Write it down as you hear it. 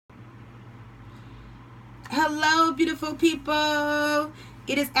Hello, beautiful people.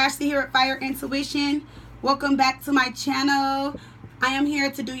 It is Ashley here at Fire Intuition. Welcome back to my channel. I am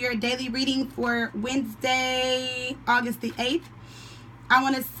here to do your daily reading for Wednesday, August the 8th. I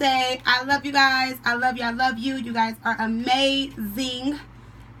want to say I love you guys. I love you. I love you. You guys are amazing.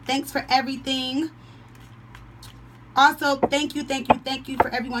 Thanks for everything. Also, thank you for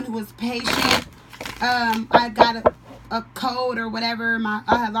everyone who was patient. I got a cold or whatever.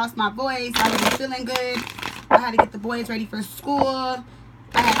 I had lost my voice. I wasn't feeling good. I had to get the boys ready for school.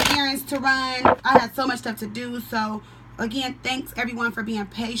 I had errands to run. I had so much stuff to do. So, again, thanks everyone for being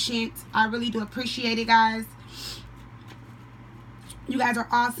patient. I really do appreciate it, guys. You guys are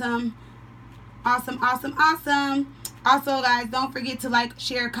awesome. Awesome. Also, guys, don't forget to like,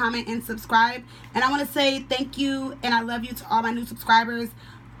 share, comment, and subscribe. And I want to say thank you and I love you to all my new subscribers.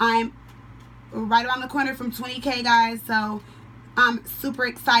 I'm right around the corner from 20K, guys. So I'm super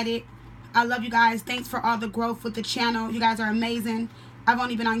excited. I love you guys. Thanks for all the growth with the channel. You guys are amazing. I've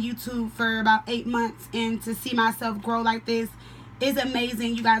only been on YouTube for about 8 months, and to see myself grow like this is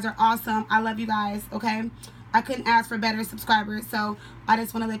amazing. You guys are awesome. I love you guys, okay? I couldn't ask for better subscribers, so I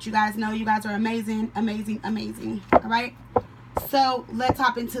just want to let you guys know you guys are amazing. All right? So let's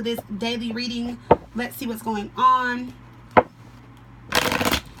hop into this daily reading. Let's see what's going on.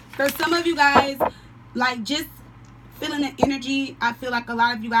 For some of you guys, like, just feeling the energy, I feel like a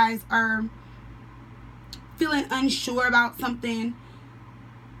lot of you guys are feeling unsure about something.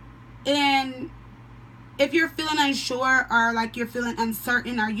 And if you're feeling unsure, or like you're feeling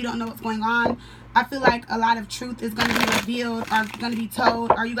uncertain, or you don't know what's going on, I feel like a lot of truth is going to be revealed, or going to be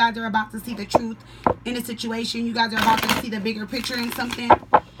told, or you guys are about to see the truth in a situation. You guys are about to see the bigger picture in something.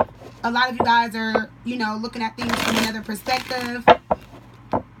 A lot of you guys are, looking at things from another perspective.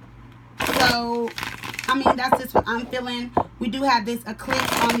 So, I mean, that's just what I'm feeling. We do have this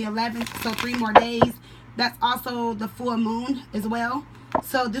eclipse on the 11th, so 3 more days. That's also the full moon as well.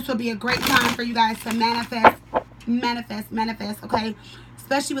 So this will be a great time for you guys to manifest, okay?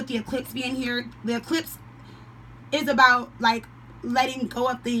 Especially with the eclipse being here. The eclipse is about, like, letting go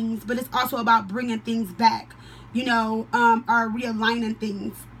of things, but it's also about bringing things back, or realigning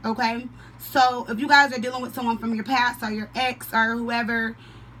things, okay? So if you guys are dealing with someone from your past, or your ex, or whoever,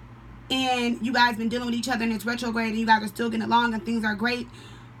 and you guys been dealing with each other and it's retrograde and you guys are still getting along and things are great,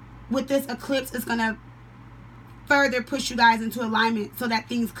 with this eclipse, it's going to further push you guys into alignment so that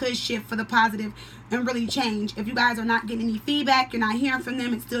things could shift for the positive and really change. If you guys are not getting any feedback, you're not hearing from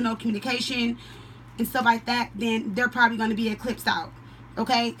them, it's still no communication and stuff like that, then they're probably going to be eclipsed out,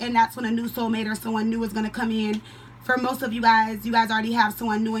 okay? And that's when a new soulmate or someone new is going to come in. For most of you guys already have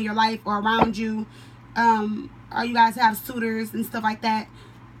someone new in your life or around you, or you guys have suitors and stuff like that,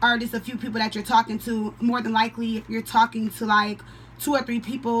 or just a few people that you're talking to. More than likely, if you're talking to like 2 or 3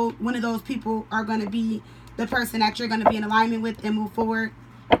 people, one of those people are going to be the person that you're going to be in alignment with and move forward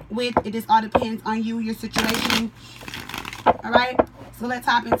with. It just all depends on you, your situation. All right, so let's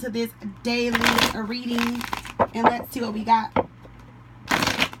hop into this daily reading and let's see what we got.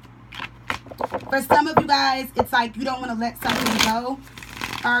 For some of you guys, it's like you don't want to let something go,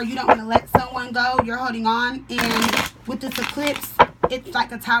 or you don't want to let someone go. You're holding on, and with this eclipse, it's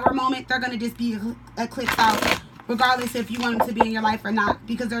like a tower moment. They're going to just be eclipsed out, regardless if you want them to be in your life or not,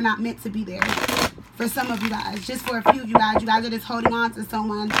 because they're not meant to be there. For some of you guys, just for a few of you guys are just holding on to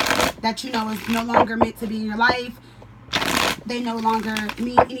someone that you know is no longer meant to be in your life. They no longer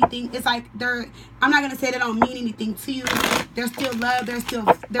mean anything. It's like I'm not going to say they don't mean anything to you. There's still love. There's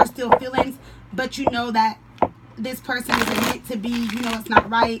still feelings, but you know that this person isn't meant to be. You know it's not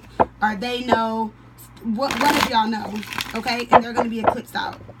right, or they know. One of y'all know, okay? And they're going to be eclipsed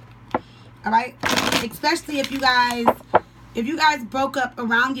out. All right? Especially if you guys broke up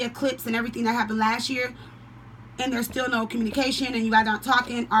around the eclipse and everything that happened last year, and there's still no communication, and you guys aren't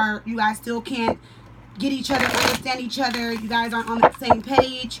talking, or you guys still can't get each other, understand each other, you guys aren't on the same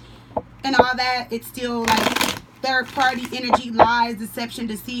page, and all that. It's still like third party energy, lies, deception,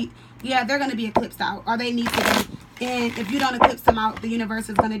 deceit. Yeah, they're going to be eclipsed out, or they need to be. And if you don't eclipse them out, the universe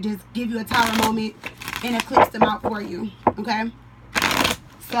is going to just give you a tower moment and eclipse them out for you, okay?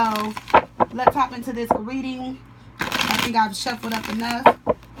 So let's hop into this reading. I think I've shuffled up enough.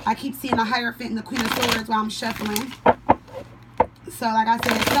 I keep seeing the Hierophant and the Queen of Swords while I'm shuffling. So like I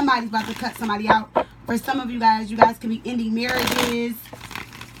said, somebody's about to cut somebody out. For some of you guys can be ending marriages,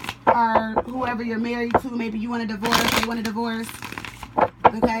 or whoever you're married to, maybe you want a divorce, they want a divorce,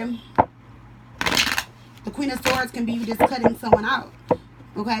 okay? The Queen of Swords can be you just cutting someone out,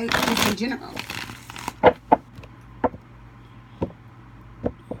 okay? Just in general.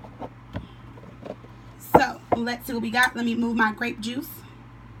 So let's see what we got. Let me move my grape juice.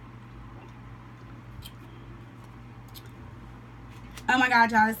 Oh my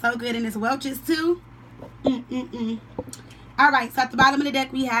God, y'all, it's so good. And it's Welch's too. All right, so at the bottom of the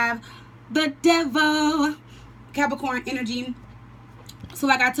deck we have the Devil, Capricorn energy. So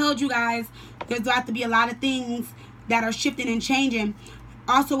like I told you guys, there's got to be a lot of things that are shifting and changing.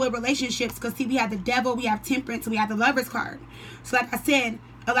 Also with relationships, because see, we have the Devil, we have Temperance, and we have the Lovers card. So like I said,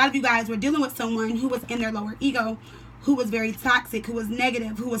 a lot of you guys were dealing with someone who was in their lower ego, who was very toxic, who was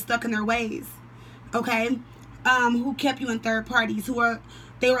negative, who was stuck in their ways. Okay? Who kept you in third parties,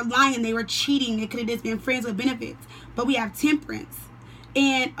 they were lying, they were cheating. It could have just been friends with benefits. But we have Temperance.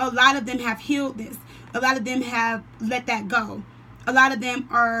 And a lot of them have healed this. A lot of them have let that go. A lot of them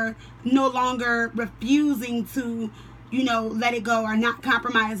are no longer refusing to, let it go or not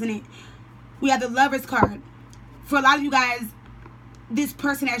compromising it. We have the Lovers card. For a lot of you guys, this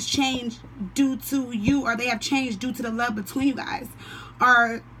person has changed due to you, or they have changed due to the love between you guys,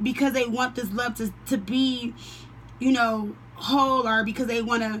 or because they want this love to be, whole, or because they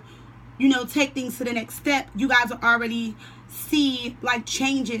want to, take things to the next step. You guys will already see like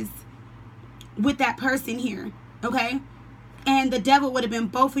changes with that person here, okay? And the Devil would have been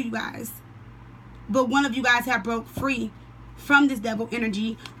both of you guys, but one of you guys have broke free from this Devil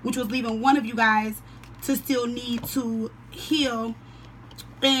energy, which was leaving one of you guys to still need to heal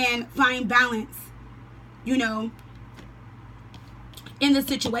and find balance, in the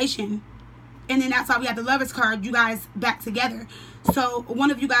situation. And then that's why we have the Lovers card, you guys back together. So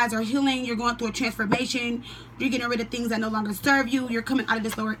one of you guys are healing, you're going through a transformation, you're getting rid of things that no longer serve you, you're coming out of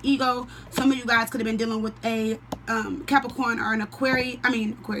this lower ego. Some of you guys could have been dealing with a Capricorn or an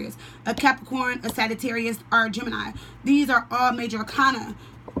Aquarius, a Capricorn, a Sagittarius, or a Gemini. These are all major arcana,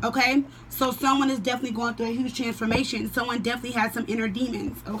 okay? So someone is definitely going through a huge transformation. Someone definitely has some inner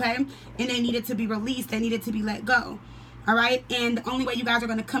demons, okay? And they needed to be released, they needed to be let go. All right, and the only way you guys are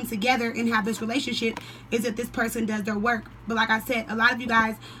going to come together and have this relationship is if this person does their work. But like I said, a lot of you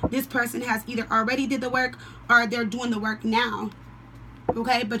guys, this person has either already did the work or they're doing the work now.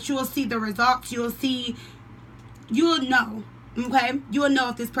 Okay, but you will see the results. You will know. Okay, you will know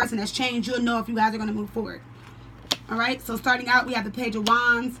if this person has changed. You'll know if you guys are going to move forward. All right, so starting out, we have the Page of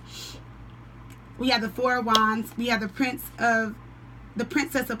Wands. We have the Four of Wands. We have the Princess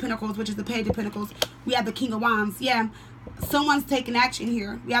of Pentacles, which is the Page of Pentacles. We have the King of Wands. Yeah, someone's taking action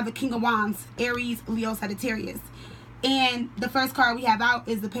here. We have the King of Wands, Aries, Leo, Sagittarius. And the first card we have out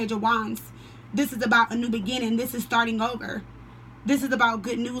is the Page of Wands. This is about a new beginning. This is starting over. This is about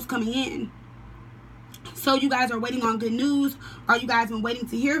good news coming in. So you guys are waiting on good news, or you guys been waiting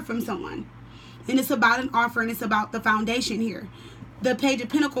to hear from someone. And it's about an offer, and it's about the foundation here. The Page of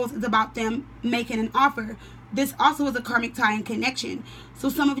Pentacles is about them making an offer. This also is a karmic tie and connection. So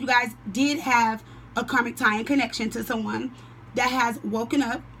some of you guys did have a karmic tie and connection to someone that has woken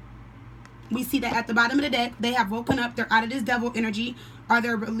up. We see that at the bottom of the deck, they have woken up. They're out of this Devil energy, or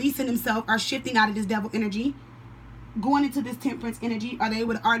they're releasing themselves, or shifting out of this Devil energy, going into this Temperance energy, or they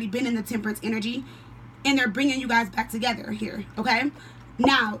would have already been in the Temperance energy, and they're bringing you guys back together here, okay?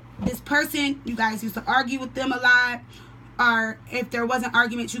 Now, this person, you guys used to argue with them a lot, or if there wasn't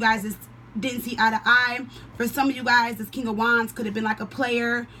arguments, you guys just didn't see eye to eye. For some of you guys, this King of Wands could have been like a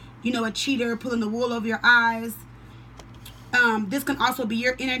player, a cheater, pulling the wool over your eyes. This can also be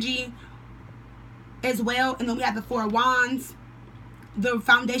your energy as well. And then we have the Four of Wands. The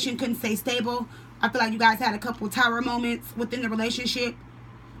foundation couldn't stay stable. I feel like you guys had a couple Tower moments within the relationship,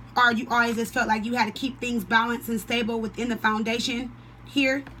 or you always just felt like you had to keep things balanced and stable within the foundation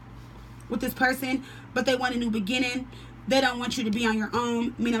here with this person. But they want a new beginning. They don't want you to be on your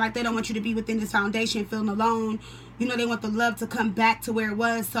own, meaning like they don't want you to be within this foundation feeling alone. They want the love to come back to where it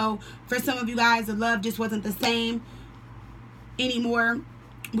was. So for some of you guys, the love just wasn't the same anymore.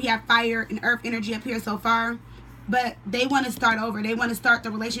 We have fire and earth energy up here so far. But they want to start over. They want to start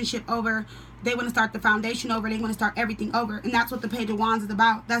the relationship over. They want to start the foundation over. They want to start everything over. And that's what the Page of Wands is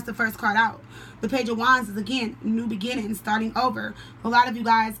about. That's the first card out. The Page of Wands is, again, new beginnings, starting over. A lot of you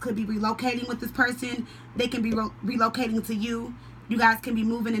guys could be relocating with this person. They can be relocating to you. You guys can be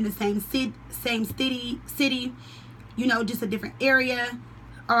moving in the same city, just a different area,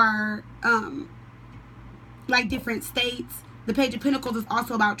 or like different states. The Page of Pentacles is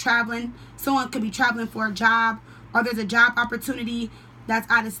also about traveling. Someone could be traveling for a job, or there's a job opportunity that's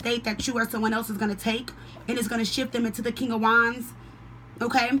out of state that you or someone else is going to take, and it's going to shift them into the King of Wands.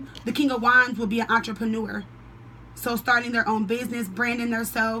 Okay, the King of Wands will be an entrepreneur, so starting their own business, branding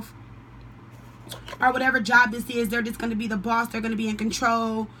themselves, or whatever job this is. They're just going to be the boss. They're going to be in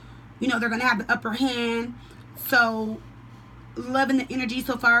control. They're going to have the upper hand. So loving the energy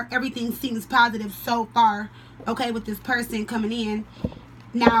so far. Everything seems positive so far, okay, with this person coming in.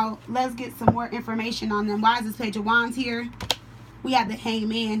 Now let's get some more information on them. Why is this Page of Wands here? We have the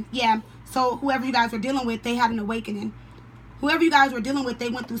Hangman. Yeah. So whoever you guys were dealing with, they had an awakening. Whoever you guys were dealing with, they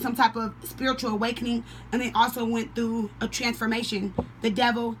went through some type of spiritual awakening, and they also went through a transformation. The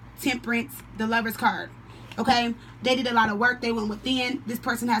Devil, Temperance, the Lover's card. Okay? They did a lot of work. They went within. This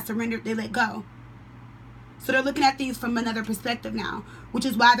person has surrendered. They let go. So they're looking at things from another perspective now, which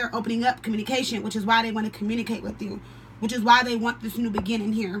is why they're opening up communication, which is why they want to communicate with you, which is why they want this new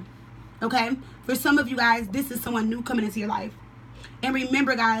beginning here. Okay? For some of you guys, this is someone new coming into your life. And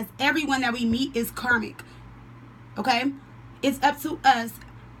remember, guys, everyone that we meet is karmic. Okay? It's up to us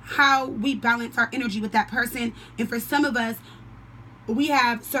how we balance our energy with that person. And for some of us, we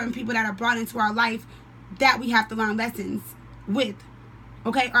have certain people that are brought into our life that we have to learn lessons with.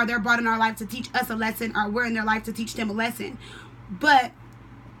 Okay? Or they're brought in our life to teach us a lesson, or we're in their life to teach them a lesson. But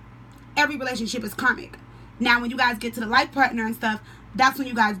every relationship is karmic. Now, when you guys get to the life partner and stuff, that's when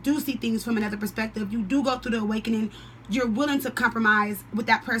you guys do see things from another perspective. You do go through the awakening. You're willing to compromise with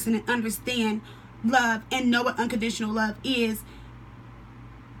that person and understand love and know what unconditional love is,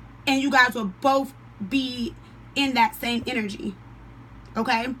 and you guys will both be in that same energy.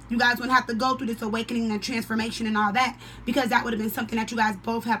 Okay, you guys wouldn't have to go through this awakening and transformation and all that, because that would have been something that you guys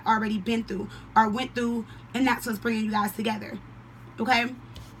both have already been through or went through, and that's what's bringing you guys together. Okay,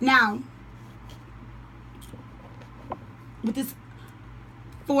 now with this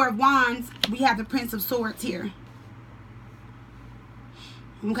Four of Wands, we have the Prince of Swords here.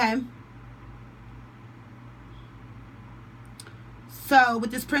 Okay, so with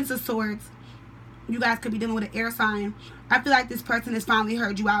this Prince of Swords, you guys could be dealing with an air sign. I feel like this person has finally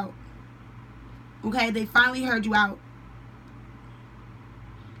heard you out. Okay, they finally heard you out.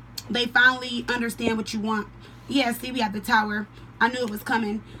 They finally understand what you want. Yeah, see, we have the Tower. I knew it was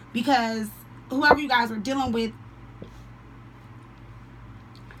coming, because whoever you guys were dealing with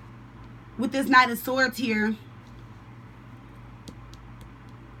this Knight of Swords here,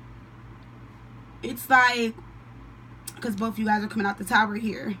 it's like, because both of you guys are coming out the Tower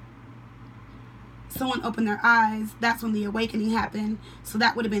here. Someone opened their eyes. That's when the awakening happened. So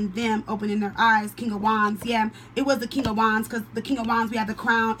that would have been them opening their eyes. King of Wands. Yeah, it was the King of Wands, because the King of Wands, we have the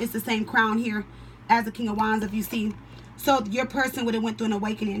crown. It's the same crown here as the King of Wands, if you see. So your person would have went through an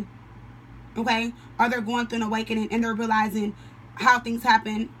awakening. Okay? Or they're going through an awakening and they're realizing how things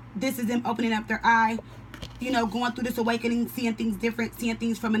happen. This is them opening up their eye. You know, going through this awakening, seeing things different, seeing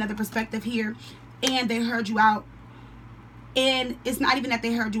things from another perspective here. And they heard you out. And it's not even that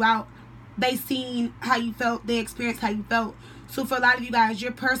they heard you out. They seen how you felt. They experienced how you felt. So for a lot of you guys,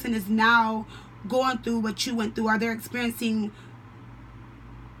 your person is now going through what you went through, or they're experiencing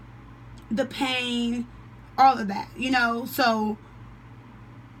the pain, all of that, you know. So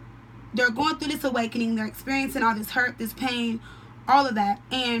they're going through this awakening. They're experiencing all this hurt, this pain, all of that.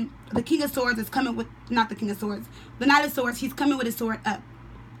 And the King of Swords is coming with, not the King of Swords, the Knight of Swords, he's coming with his sword up.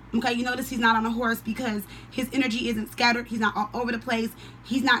 Okay, you notice he's not on a horse, because his energy isn't scattered. He's not all over the place.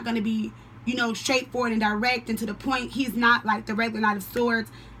 He's not going to be, you know, straightforward and direct and to the point. He's not like the regular Knight of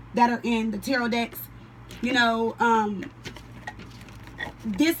Swords that are in the tarot decks. You know,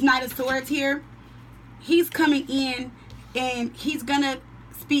 this Knight of Swords here, he's coming in and he's going to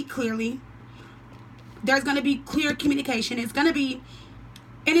speak clearly. There's going to be clear communication. It's going to be,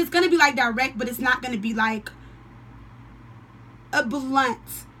 and it's going to be like direct, but it's not going to be like a blunt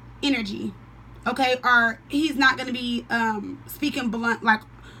energy. Okay, or he's not going to be speaking blunt, like,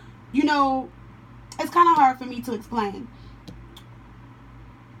 you know, it's kind of hard for me to explain,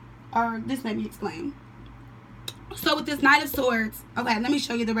 or this made me explain. So with this Knight of Swords, okay, let me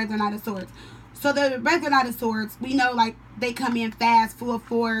show you the regular Knight of Swords. So the regular Knight of Swords, we know, like, they come in fast, full of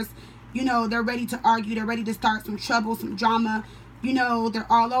force. You know, they're ready to argue. They're ready to start some trouble, some drama. You know, they're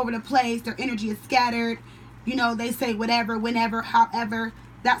all over the place. Their energy is scattered. You know, they say whatever, whenever, however.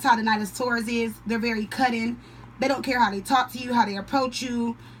 That's how the Knight of Swords is. They're very cutting. They don't care how they talk to you, how they approach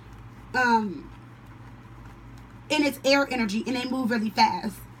you. And it's air energy, and they move really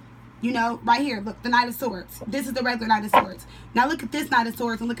fast. You know, right here, look, the Knight of Swords. This is the regular Knight of Swords. Now look at this Knight of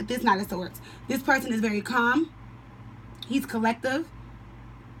Swords and look at this Knight of Swords. This person is very calm. He's collective.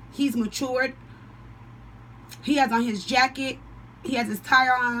 He's matured. He has on his jacket. He has his tie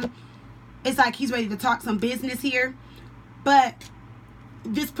on. It's like he's ready to talk some business here. But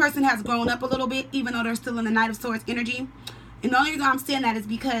this person has grown up a little bit, even though they're still in the Knight of Swords energy. And the only reason I'm saying that is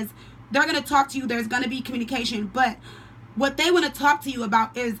because they're going to talk to you. There's going to be communication. But what they want to talk to you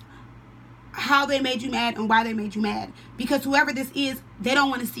about is how they made you mad and why they made you mad. Because whoever this is, they don't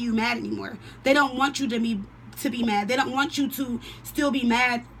want to see you mad anymore. They don't want you to be mad. They don't want you to still be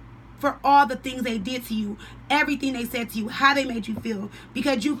mad for all the things they did to you, everything they said to you, how they made you feel,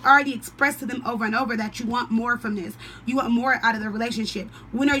 because you've already expressed to them over and over that you want more from this. You want more out of the relationship.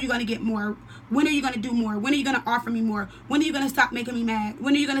 When are you going to get more? When are you going to do more? When are you going to offer me more? When are you going to stop making me mad?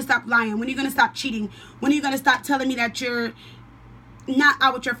 When are you going to stop lying? When are you going to stop cheating? When are you going to stop telling me that you're not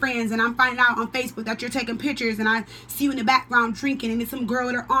out with your friends and I'm finding out on Facebook that you're taking pictures and I see you in the background drinking and it's some girl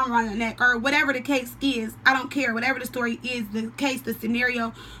with her arm around your neck, or whatever the case is. I don't care. Whatever the story is, the case, the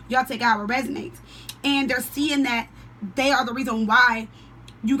scenario, y'all take out what resonates. And they're seeing that they are the reason why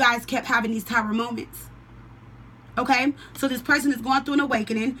you guys kept having these tower moments. Okay? So this person is going through an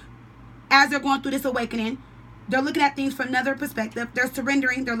awakening. As they're going through this awakening, they're looking at things from another perspective. They're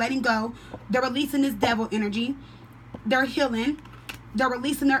surrendering. They're letting go. They're releasing this devil energy. They're healing. They're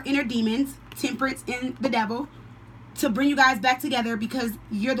releasing their inner demons, temperance and the devil, to bring you guys back together because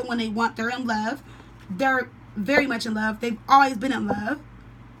you're the one they want. They're in love. They're very much in love. They've always been in love.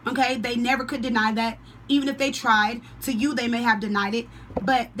 Okay? They never could deny that. Even if they tried. To you, they may have denied it.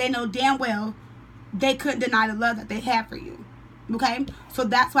 But they know damn well they couldn't deny the love that they had for you. Okay? So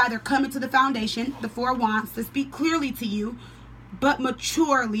that's why they're coming to the foundation, the Four of Wands, to speak clearly to you, but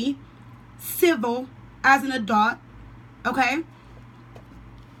maturely, civil, as an adult. Okay?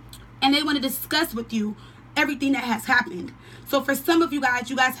 And they want to discuss with you everything that has happened. So for some of you guys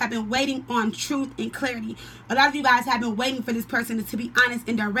have been waiting on truth and clarity. A lot of you guys have been waiting for this person to be honest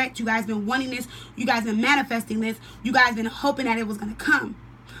and direct. You guys been wanting this. You guys been manifesting this. You guys been hoping that it was going to come.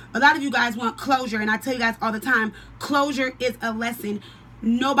 A lot of you guys want closure. And I tell you guys all the time, closure is a lesson.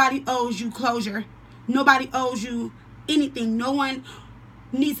 Nobody owes you closure. Nobody owes you anything. No one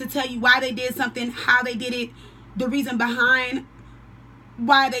needs to tell you why they did something, how they did it, the reason behind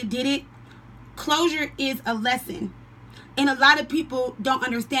why they did it. Closure is a lesson. And a lot of people don't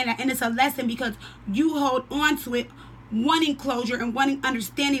understand that. And it's a lesson because you hold on to it, wanting closure and wanting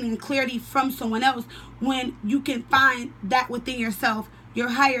understanding and clarity from someone else, when you can find that within yourself, your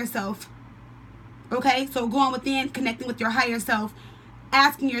higher self. Okay? So going within, connecting with your higher self,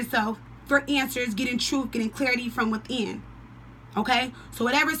 asking yourself for answers, getting truth, getting clarity from within. Okay? So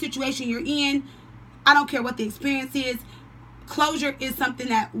whatever situation you're in, I don't care what the experience is, closure is something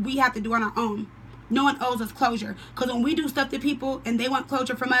that we have to do on our own. No one owes us closure. Because when we do stuff to people and they want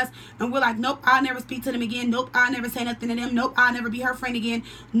closure from us, and we're like, nope, I'll never speak to them again. Nope, I'll never say nothing to them. Nope, I'll never be her friend again.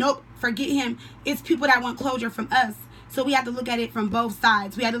 Nope, forget him. It's people that want closure from us. So we have to look at it from both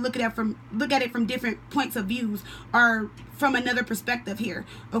sides. We have to look at it from different points of views, or from another perspective here.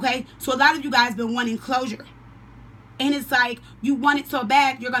 Okay? So a lot of you guys been wanting closure. And it's like, you want it so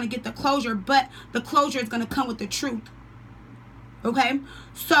bad, you're going to get the closure, but the closure is going to come with the truth. Okay?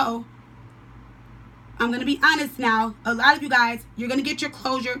 So, I'm going to be honest now. A lot of you guys, you're going to get your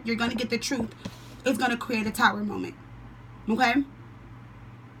closure. You're going to get the truth. It's going to create a tower moment. Okay?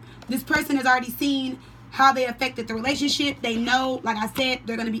 This person has already seen how they affected the relationship. They know, like I said,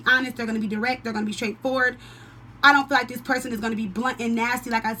 they're going to be honest. They're going to be direct. They're going to be straightforward. I don't feel like this person is going to be blunt and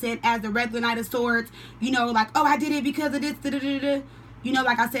nasty, like I said, as the regular Knight of Swords. You know, like, oh, I did it because of this. Da, da, da, da. You know,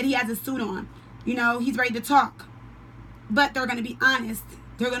 like I said, he has a suit on. You know, he's ready to talk. But they're going to be honest.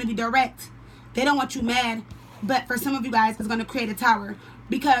 They're going to be direct. They don't want you mad. But for some of you guys, it's going to create a tower.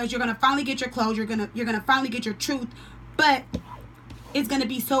 Because you're going to finally get your closure. You're going to finally get your truth. But it's going to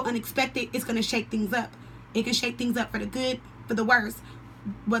be so unexpected. It's going to shake things up. It can shake things up for the good, for the worse.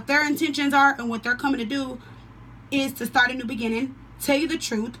 What their intentions are and what they're coming to do is to start a new beginning. Tell you the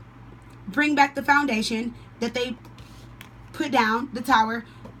truth. Bring back the foundation that they put down, the tower.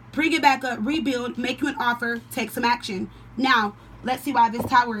 Bring it back up. Rebuild. Make you an offer. Take some action. Now, let's see why this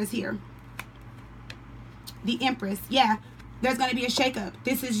tower is here. The Empress. Yeah, there's going to be a shakeup.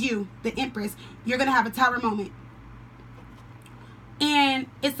 This is you, the Empress. You're going to have a tower moment. And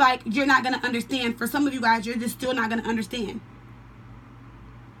it's like you're not going to understand. For some of you guys, you're just still not going to understand.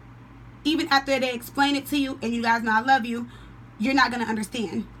 Even after they explain it to you and you guys know I love you, you're not going to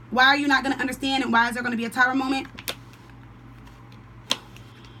understand. Why are you not going to understand, and why is there going to be a tower moment?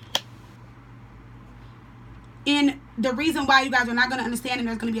 And the reason why you guys are not going to understand and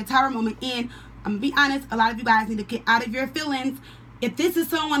there's going to be a tower moment, and I'm going to be honest, a lot of you guys need to get out of your feelings. If this is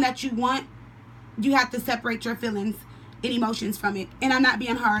someone that you want, you have to separate your feelings and emotions from it. And I'm not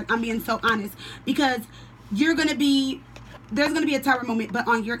being hard. I'm being so honest. Because there's going to be a tower moment, but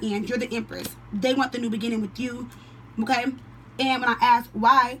on your end, you're the Empress. They want the new beginning with you. Okay? And when I ask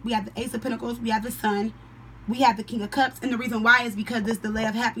why, we have the Ace of Pentacles, we have the Sun, we have the King of Cups. And the reason why is because this delay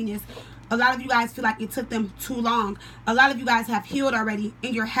of happiness. A lot of you guys feel like it took them too long. A lot of you guys have healed already,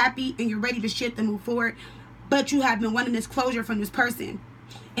 and you're happy and you're ready to shift and move forward. But you have been wanting this closure from this person.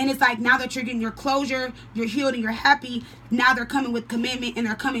 And it's like, now that you're getting your closure, you're healed and you're happy, now they're coming with commitment and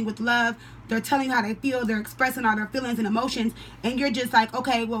they're coming with love. They're telling you how they feel. They're expressing all their feelings and emotions. And you're just like,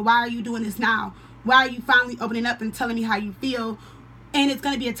 okay, well, why are you doing this now? Why are you finally opening up and telling me how you feel? And it's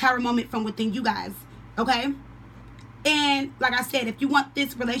going to be a tower moment from within you guys. Okay? And like I said, if you want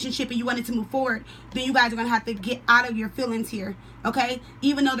this relationship and you want it to move forward, then you guys are going to have to get out of your feelings here. Okay?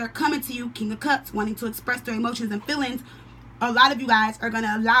 Even though they're coming to you, King of Cups, wanting to express their emotions and feelings, a lot of you guys are going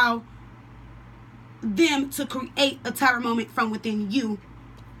to allow them to create a tower moment from within you,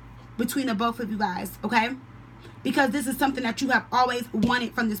 between the both of you guys. Okay? Because this is something that you have always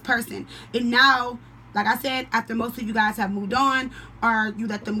wanted from this person. And now, like I said, after most of you guys have moved on, or you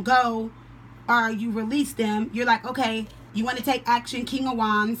let them go, or you release them, you're like, okay, you want to take action, King of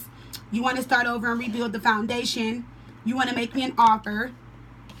Wands. You want to start over and rebuild the foundation. You want to make me an offer.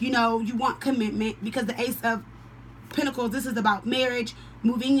 You know, you want commitment, because the Ace of Pentacles, this is about marriage,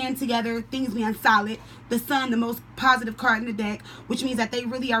 moving in together, things being solid. The Sun, the most positive card in the deck, which means that they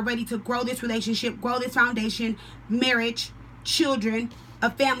really are ready to grow this relationship, grow this foundation, marriage, children, a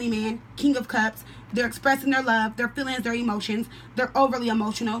family man, King of Cups. They're expressing their love, their feelings, their emotions. They're overly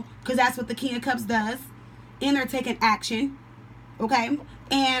emotional, because that's what the King of Cups does. And they're taking action. Okay?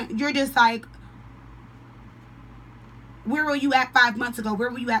 And you're just like, where were you at 5 months ago? Where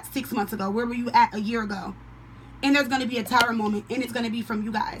were you at 6 months ago? Where were you at a year ago? And there's going to be a tower moment, and it's going to be from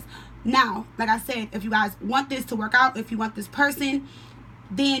you guys. Now, like I said, if you guys want this to work out, if you want this person,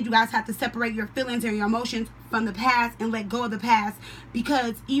 then you guys have to separate your feelings and your emotions from the past and let go of the past.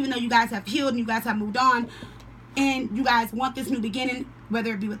 Because even though you guys have healed and you guys have moved on, and you guys want this new beginning,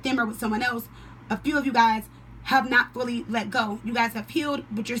 whether it be with them or with someone else, a few of you guys have not fully let go. You guys have healed,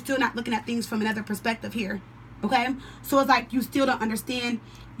 but you're still not looking at things from another perspective here. Okay? So it's like you still don't understand.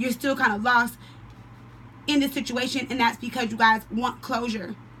 You're still kind of lost in this situation, and that's because you guys want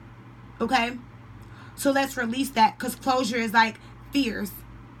closure. Okay? So let's release that, because closure is like fears.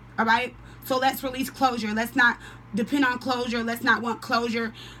 Alright? So let's release closure. Let's not depend on closure. Let's not want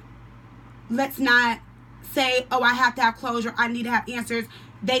closure. Let's not say, oh, I have to have closure. I need to have answers.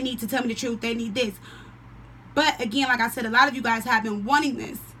 They need to tell me the truth. They need this. But again, like I said, a lot of you guys have been wanting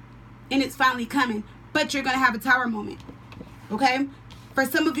this, and it's finally coming. But you're going to have a tower moment. Okay? For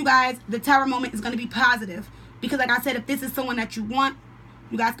some of you guys, the tower moment is going to be positive. Because like I said, if this is someone that you want,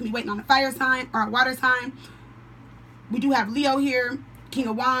 you guys can be waiting on a fire sign or a water sign. We do have Leo here, King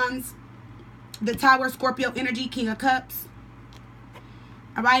of Wands, the Tower, Scorpio energy, King of Cups.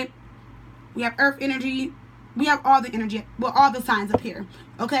 Alright? We have Earth energy. We have all the energy, well, all the signs up here.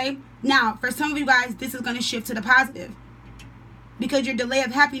 Okay? Now, for some of you guys, this is going to shift to the positive. Because your delay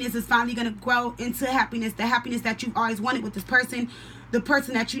of happiness is finally going to grow into happiness. The happiness that you've always wanted with this person. The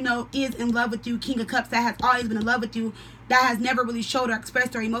person that you know is in love with you. King of Cups, that has always been in love with you. That has never really showed or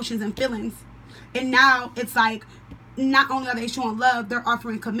expressed their emotions and feelings. And now it's like, not only are they showing love, they're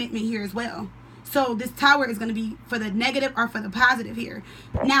offering commitment here as well. So this tower is going to be for the negative or for the positive here.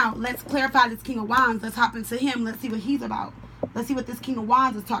 Now, let's clarify this King of Wands. Let's hop into him. Let's see what he's about. Let's see what this King of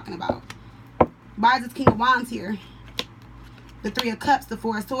Wands is talking about. Why is this King of Wands here? The Three of Cups, the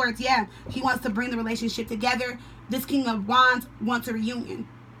Four of Swords. Yeah, he wants to bring the relationship together. This King of Wands wants a reunion.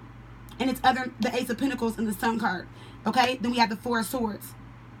 And it's the Ace of Pentacles and the Sun card. Okay? Then we have the Four of Swords.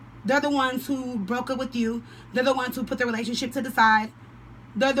 They're the ones who broke up with you. They're the ones who put the relationship to the side.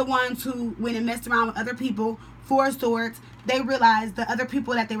 They're the ones who went and messed around with other people. Four of Swords. They realized the other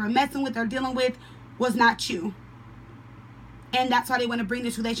people that they were messing with or dealing with was not you. And that's why they want to bring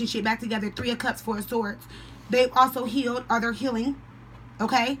this relationship back together. Three of Cups, Four of Swords. They've also healed, or they're healing.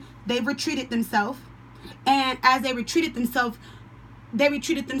 Okay? They've retreated themselves. And as they retreated themselves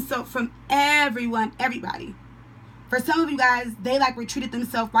from everyone, everybody. For some of you guys, they like retreated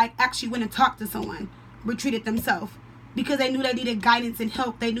themselves, like actually went and talked to someone. Retreated themselves. Because they knew they needed guidance and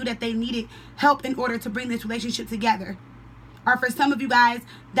help. They knew that they needed help in order to bring this relationship together. Or for some of you guys,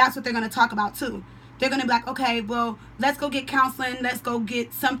 that's what they're going to talk about too. They're going to be like, okay, well, let's go get counseling. Let's go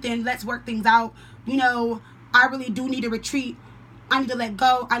get something. Let's work things out. You know, I really do need to retreat. I need to let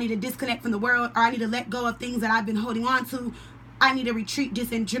go. I need to disconnect from the world. Or I need to let go of things that I've been holding on to. I need to retreat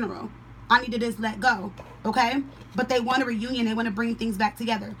just in general. I need to just let go. Okay? But they want a reunion. They want to bring things back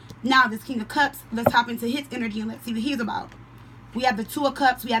together. Now, this King of Cups, let's hop into his energy and let's see what he's about. We have the Two of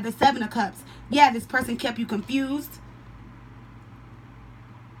Cups. We have the Seven of Cups. Yeah, this person kept you confused.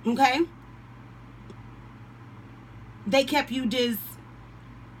 Okay? They kept you just...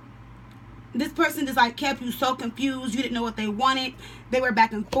 This person just like kept you so confused. You didn't know what they wanted. They were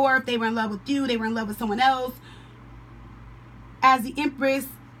back and forth. They were in love with you. They were in love with someone else. As the Empress,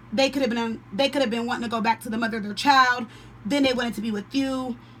 they could have been wanting to go back to the mother of their child. then they wanted to be with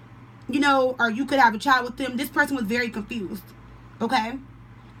you, you know, or you could have a child with them. This person was very confused, okay?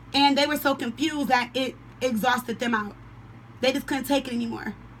 And they were so confused that it exhausted them out. They just couldn't take it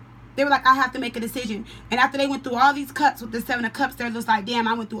anymore. They were like, I have to make a decision. And after they went through all these cups with the 7 of Cups, they're just like, damn,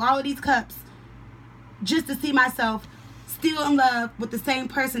 I went through all of these cups just to see myself still in love with the same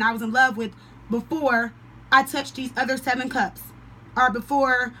person I was in love with before I touched these other 7 cups, or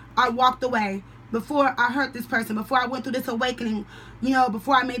before I walked away, before I hurt this person, before I went through this awakening, you know,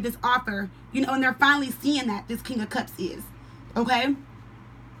 before I made this offer, you know, and they're finally seeing that this King of Cups is, okay?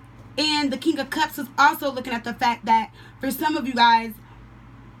 And the King of Cups is also looking at the fact that for some of you guys,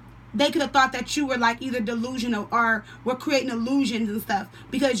 they could have thought that you were like either delusional or were creating illusions and stuff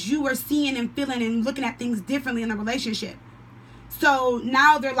because you were seeing and feeling and looking at things differently in the relationship. So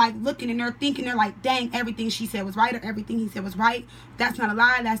now they're like looking and they're thinking, they're like, dang, everything she said was right or everything he said was right. That's not a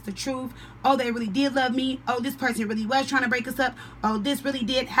lie. That's the truth. Oh, they really did love me. Oh, this person really was trying to break us up. Oh, this really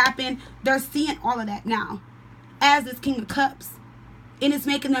did happen. They're seeing all of that now as this King of Cups. And it's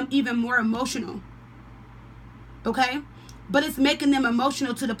making them even more emotional. Okay? But it's making them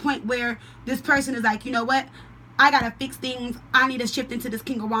emotional to the point where this person is like, you know what? I got to fix things. I need to shift into this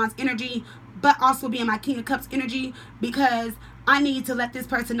King of Wands energy, but also be in my King of Cups energy because I need to let this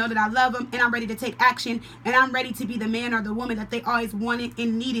person know that I love them and I'm ready to take action and I'm ready to be the man or the woman that they always wanted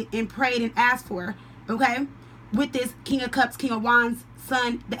and needed and prayed and asked for. Okay? With this King of Cups, King of Wands,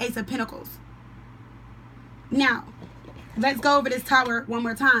 Sun, the Ace of Pentacles. Now, let's go over this Tower one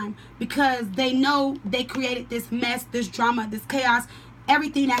more time because they know they created this mess, this drama, this chaos,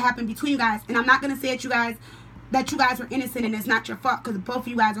 everything that happened between you guys. And I'm not going to say that you guys were innocent and it's not your fault because both of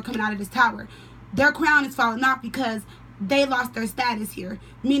you guys are coming out of this Tower. Their crown is falling off because they lost their status here,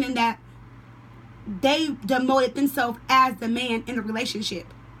 meaning that they demoted themselves as the man in the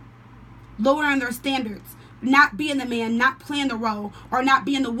relationship, lowering their standards. Not being the man, not playing the role, or not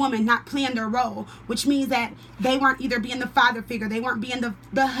being the woman, not playing their role, which means that they weren't either being the father figure, they weren't being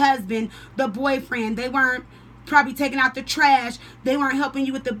the husband, the boyfriend, they weren't probably taking out the trash, they weren't helping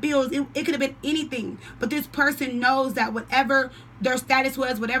you with the bills. It could have been anything, but this person knows that whatever their status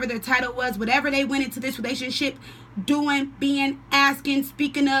was, whatever their title was, whatever they went into this relationship doing, being, asking,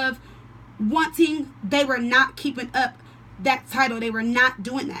 speaking of, wanting, they were not keeping up that title. They were not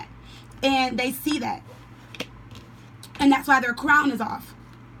doing that, and they see that. And that's why their crown is off.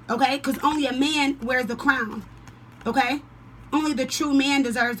 Okay? Because only a man wears the crown. Okay? Only the true man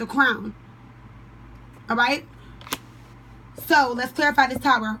deserves the crown. Alright? So, let's clarify this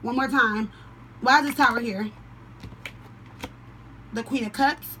Tower one more time. Why is this Tower here? The Queen of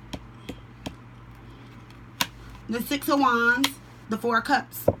Cups. The 6 of Wands. The 4 of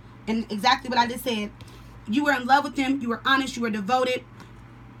Cups. And exactly what I just said. You were in love with them. You were honest. You were devoted.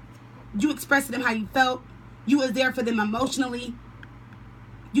 You expressed to them how you felt. You was there for them emotionally.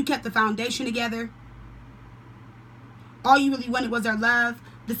 You kept the foundation together. All you really wanted was their love.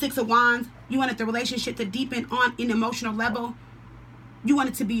 The 6 of Wands, you wanted the relationship to deepen on an emotional level. You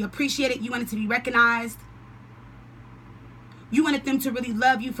wanted to be appreciated. You wanted to be recognized. You wanted them to really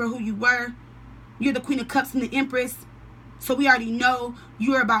love you for who you were. You're the Queen of Cups and the Empress. So we already know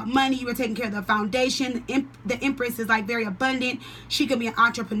you're about money. You were taking care of the foundation. The Empress is like very abundant. She could be an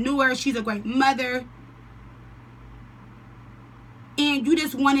entrepreneur. She's a great mother. And you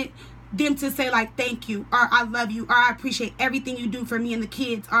just wanted them to say like, thank you, or I love you, or I appreciate everything you do for me and the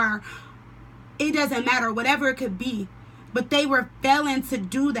kids, or it doesn't matter, whatever it could be. But they were failing to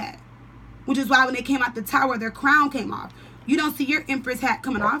do that, which is why when they came out the Tower, their crown came off. You don't see your Empress hat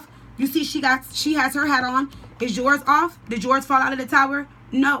coming off. You see she has her hat on. Is yours off? Did yours fall out of the Tower?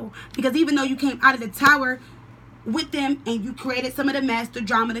 No, because even though you came out of the Tower with them and you created some of the mess, the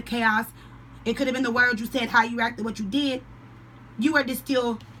drama, the chaos, it could have been the words you said, how you acted, what you did. You were just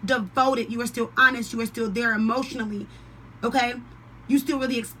still devoted. You were still honest. You were still there emotionally. Okay? You still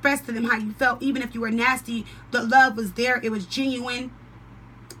really expressed to them how you felt. Even if you were nasty, the love was there. It was genuine.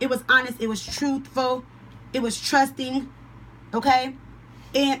 It was honest. It was truthful. It was trusting. Okay?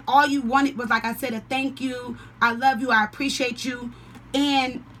 And all you wanted was, like I said, a thank you. I love you. I appreciate you.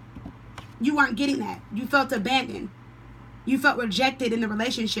 And you weren't getting that. You felt abandoned. You felt rejected in the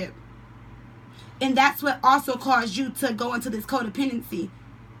relationship. And that's what also caused you to go into this codependency.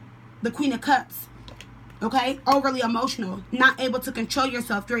 The Queen of Cups. Okay? Overly emotional. Not able to control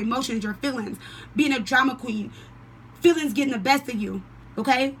yourself, your emotions, your feelings. Being a drama queen. Feelings getting the best of you.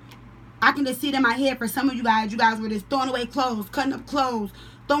 Okay? I can just see it in my head for some of you guys. You guys were just throwing away clothes, cutting up clothes,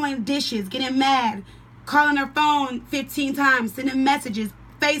 throwing dishes, getting mad, calling her phone 15 times, sending messages,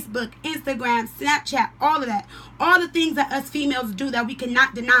 Facebook, Instagram, Snapchat, all of that. All the things that us females do that we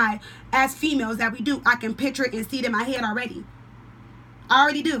cannot deny as females that we do. I can picture it and see it in my head already. I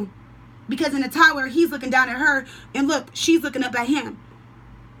already do. Because in the tower, he's looking down at her, and look, she's looking up at him.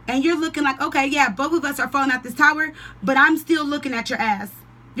 And you're looking like, okay, yeah, both of us are falling out this tower, but I'm still looking at your ass.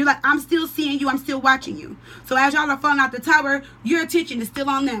 You're like, I'm still seeing you, I'm still watching you. So as y'all are falling out the tower, your attention is still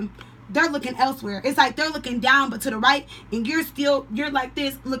on them. They're looking elsewhere. It's like they're looking down but to the right, and you're like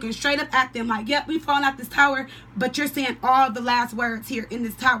this, looking straight up at them like, yep, we falling out this tower, but you're saying all the last words here in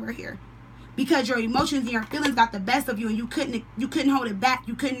this tower here. Because your emotions and your feelings got the best of you, and you couldn't hold it back.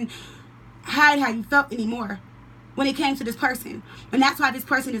 You couldn't hide how you felt anymore when it came to this person. And that's why this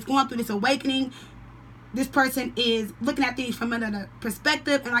person is going through this awakening. This person is looking at things from another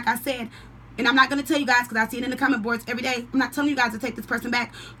perspective. And like I said, and I'm not going to tell you guys because I see it in the comment boards every day. I'm not telling you guys to take this person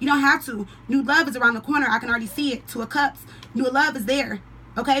back. You don't have to. New love is around the corner. I can already see it. 2 of Cups. New love is there.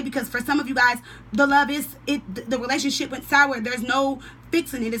 Okay? Because for some of you guys, the love is, the relationship went sour. There's no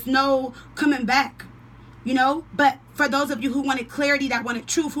fixing it. It's no coming back. You know? But for those of you who wanted clarity, that wanted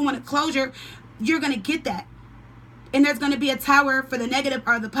truth, who wanted closure, you're going to get that. And there's going to be a tower for the negative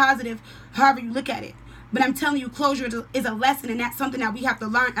or the positive, however you look at it. But I'm telling you, closure is a lesson, and that's something that we have to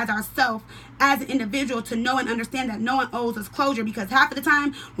learn as ourselves, as an individual, to know and understand that no one owes us closure. Because half of the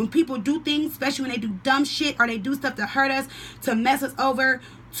time, when people do things, especially when they do dumb shit or they do stuff to hurt us, to mess us over,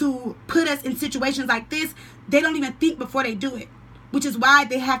 to put us in situations like this, they don't even think before they do it. Which is why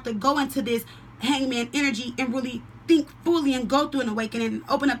they have to go into this hangman energy and really think fully and go through an awakening and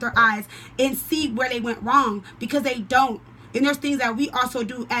open up their eyes and see where they went wrong, because they don't. And there's things that we also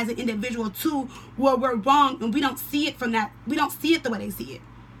do as an individual too, where we're wrong and we don't see it from that. We don't see it the way they see it.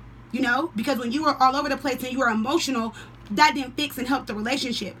 You know, because when you were all over the place and you were emotional, that didn't fix and help the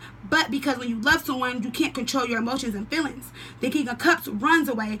relationship. But because when you love someone, you can't control your emotions and feelings. The King of Cups runs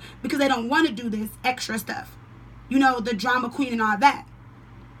away because they don't want to do this extra stuff. You know, the drama queen and all that.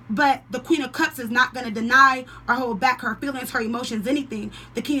 But the Queen of Cups is not going to deny or hold back her feelings, her emotions, anything.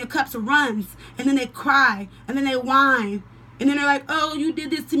 The King of Cups runs, and then they cry, and then they whine. And then they're like, oh, you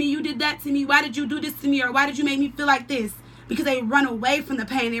did this to me, you did that to me, why did you do this to me, or why did you make me feel like this? Because they run away from the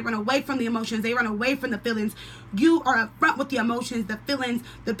pain, they run away from the emotions, they run away from the feelings. You are upfront with the emotions, the feelings,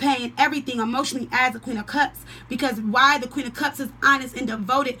 the pain, everything emotionally as the Queen of Cups. Because why? The Queen of Cups is honest and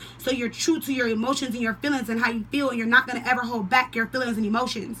devoted, so you're true to your emotions and your feelings and how you feel, and you're not going to ever hold back your feelings and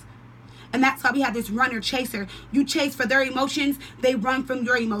emotions. And that's why we have this runner chaser. You chase for their emotions, they run from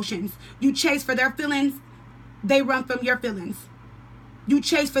your emotions. You chase for their feelings, they run from your feelings. You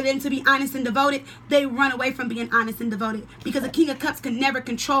chase for them to be honest and devoted, they run away from being honest and devoted. Because the King of Cups can never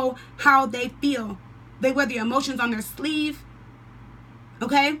control how they feel. They wear the emotions on their sleeve.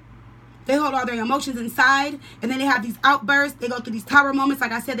 Okay? They hold all their emotions inside, and then they have these outbursts. They go through these tower moments.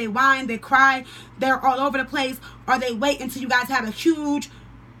 Like I said, they whine, they cry, they're all over the place. Or they wait until you guys have a huge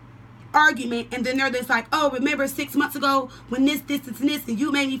argument, and then they're just like, oh, remember 6 months ago when this, and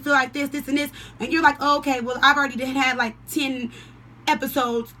you made me feel like this, and this, and you're like, oh, okay, well, I've already had like 10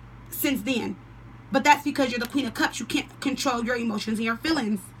 episodes since then. But that's because you're the Queen of Cups. You can't control your emotions and your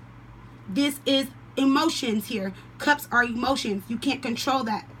feelings. This is emotions here. Cups are emotions. You can't control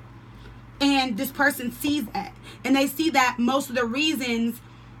that. And this person sees that, and they see that most of the reasons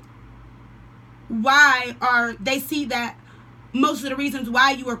why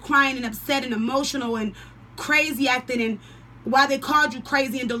you were crying and upset and emotional and crazy acting, and why they called you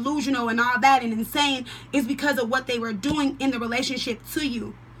crazy and delusional and all that and insane, is because of what they were doing in the relationship to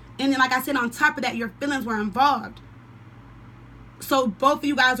you. And then, like I said, on top of that, your feelings were involved. So both of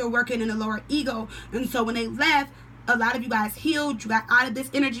you guys are working in the lower ego. And so when they left, a lot of you guys healed. You got out of this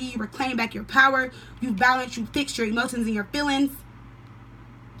energy. You reclaimed back your power. You balanced. You fixed your emotions and your feelings.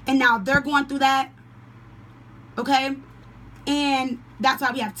 And now they're going through that. Okay? And that's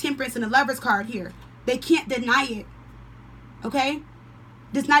why we have Temperance and the Lover's card here. They can't deny it. Okay?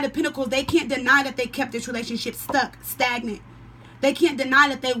 This Knight of Pentacles, they can't deny that they kept this relationship stuck, stagnant. They can't deny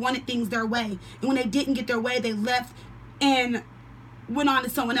that they wanted things their way. And when they didn't get their way, they left and went on to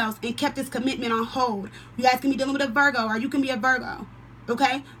someone else and kept this commitment on hold. You guys can be dealing with a Virgo, or you can be a Virgo.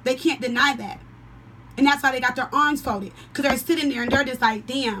 Okay? They can't deny that. And that's why they got their arms folded. Because they're sitting there and they're just like,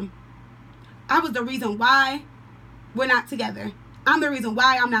 damn, I was the reason why we're not together. I'm the reason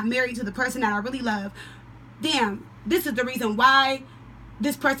why I'm not married to the person that I really love. Damn, this is the reason why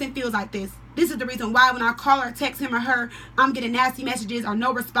this person feels like this. This is the reason why when I call or text him or her, I'm getting nasty messages or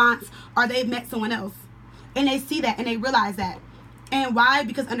no response, or they've met someone else. And they see that and they realize that. And why?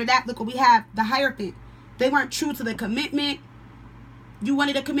 Because under that, look what we have, the Hierophant. They weren't true to the commitment. You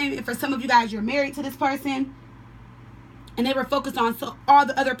wanted a commitment. For some of you guys, you're married to this person. And they were focused on all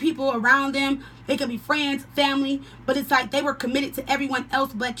the other people around them. They could be friends, family, but it's like they were committed to everyone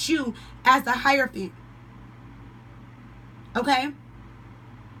else but you as the Hierophant. Okay?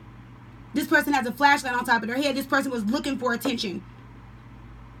 This person has a flashlight on top of their head. This person was looking for attention.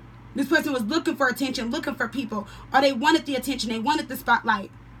 This person was looking for attention, looking for people. Or they wanted the attention. They wanted the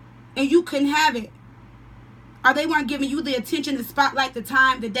spotlight. And you couldn't have it. Or they weren't giving you the attention, the spotlight, the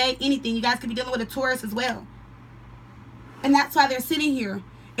time, the day, anything. You guys could be dealing with a Taurus as well. And that's why they're sitting here.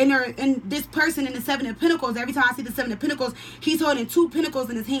 And this person in the Seven of Pentacles, every time I see the Seven of Pentacles, he's holding 2 pentacles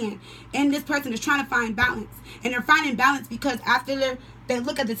in his hand. And this person is trying to find balance. And they're finding balance because after they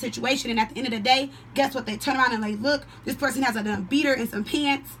look at the situation, and at the end of the day, guess what? They turn around and they look. This person has a beater and some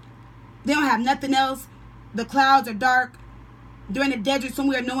pants. They don't have nothing else. The clouds are dark. They're in the desert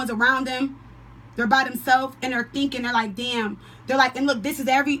somewhere. No one's around them. They're by themselves. And they're thinking, they're like, damn. They're like, and look, this is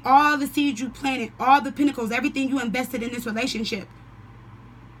all the seeds you planted, all the pentacles, everything you invested in this relationship.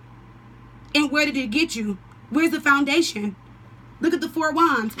 And where did it get you? Where's the foundation? Look at the 4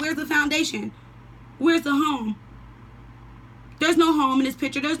 wands. Where's the foundation? Where's the home? There's no home in this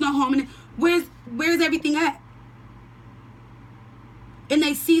picture. There's no home in it. Where's everything at? And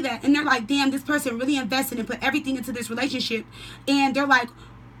they see that, and they're like, damn, this person really invested and put everything into this relationship. And they're like,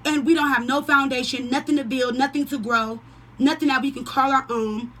 and we don't have no foundation, nothing to build, nothing to grow, nothing that we can call our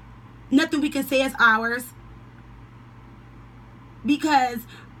own, nothing we can say is ours. Because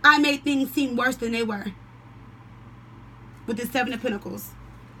I made things seem worse than they were. With the 7 of Pentacles.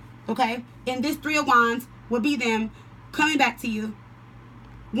 Okay? And this 3 of Wands will be them coming back to you,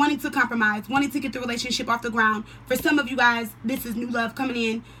 wanting to compromise, wanting to get the relationship off the ground. For some of you guys, this is new love coming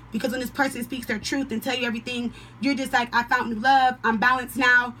in, because when this person speaks their truth and tell you everything, you're just like, I found new love, I'm balanced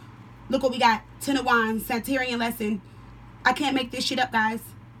now. Look what we got. 10 of Wands, Sagittarian lesson. I can't make this shit up, guys.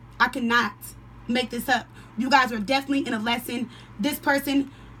 I cannot make this up. You guys are definitely in a lesson. This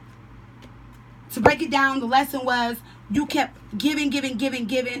person, to break it down, the lesson was you kept giving,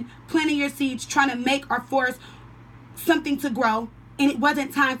 planting your seeds, trying to make or force something to grow. And it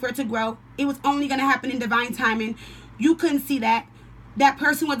wasn't time for it to grow. It was only going to happen in divine timing. You couldn't see that. That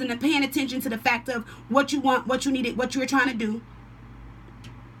person wasn't paying attention to the fact of what you want, what you needed, what you were trying to do.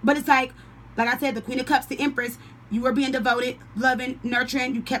 But it's like I said, the Queen of Cups, the Empress, you were being devoted, loving,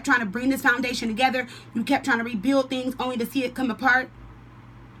 nurturing. You kept trying to bring this foundation together. You kept trying to rebuild things only to see it come apart.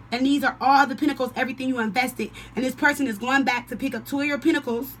 And these are all the pentacles, everything you invested. And this person is going back to pick up 2 of your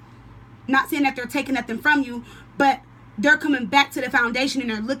pentacles. Not saying that they're taking nothing from you, but they're coming back to the foundation and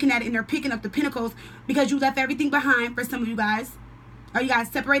they're looking at it and they're picking up the pentacles because you left everything behind for some of you guys. Or you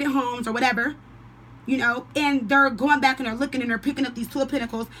guys separated homes or whatever. You know, and they're going back and they're looking and they're picking up these 2 of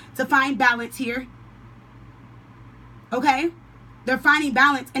pentacles to find balance here. Okay? They're finding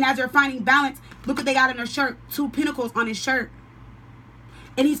balance. And as they're finding balance, look what they got on their shirt. 2 pentacles on his shirt.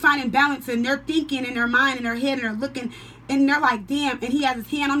 And he's finding balance, and they're thinking in their mind, in their head, and they're looking, and they're like, damn. And he has his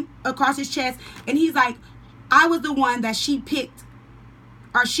hand across his chest, and he's like, I was the one that she picked,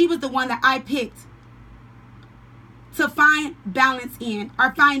 or she was the one that I picked to find balance in,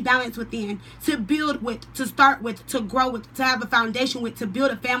 or find balance within, to build with, to start with, to grow with, to have a foundation with, to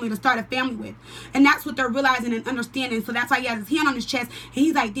build a family, to start a family with. And that's what they're realizing and understanding. So that's why he has his hand on his chest, and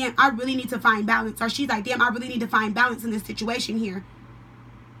he's like, damn, I really need to find balance. Or she's like, damn, I really need to find balance in this situation here.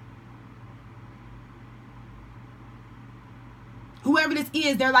 Whoever this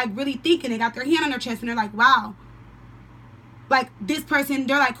is, they're like really thinking. They got their hand on their chest and they're like, wow. Like this person,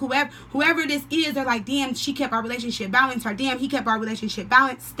 they're like, whoever this is, they're like, damn, she kept our relationship balanced. Or damn, he kept our relationship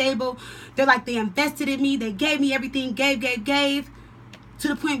balanced, stable. They're like, they invested in me. They gave me everything, gave. To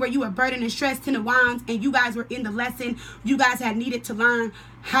the point where you were burdened and stressed, 10 of Wands, and you guys were in the lesson. You guys had needed to learn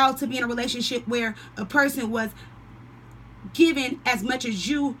how to be in a relationship where a person was given as much as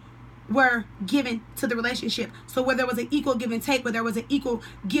you were given to the relationship. So where there was an equal give and take, where there was an equal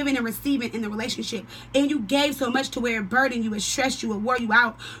giving and receiving in the relationship, and you gave so much to where it burdened you, it stressed you, it wore you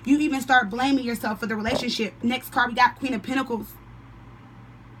out. You even start blaming yourself for the relationship. Next card, we got Queen of Pentacles.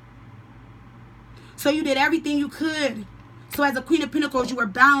 So you did everything you could. So as a Queen of Pentacles, you were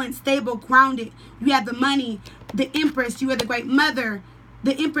balanced, stable, grounded. You had the money, the Empress, you were the great mother.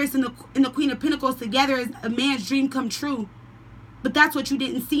 The Empress and the Queen of Pentacles together is a man's dream come true. But that's what you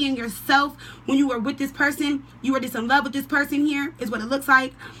didn't see in yourself when you were with this person. You were just in love with this person here, is what it looks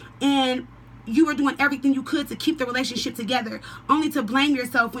like. And you were doing everything you could to keep the relationship together, only to blame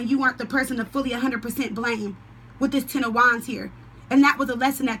yourself when you weren't the person to fully 100% blame with this 10 of Wands here. And that was a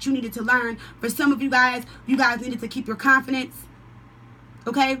lesson that you needed to learn. For some of you guys needed to keep your confidence,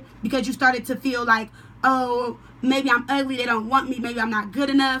 okay? Because you started to feel like, oh, maybe I'm ugly, they don't want me, maybe I'm not good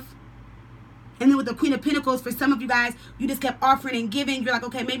enough. And then with the Queen of Pentacles, for some of you guys, you just kept offering and giving. You're like,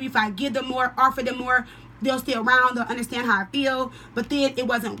 okay, maybe if I give them more, offer them more, they'll stay around, they'll understand how I feel. But then it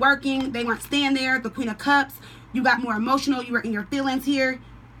wasn't working. They weren't staying there. The Queen of Cups, you got more emotional. You were in your feelings here.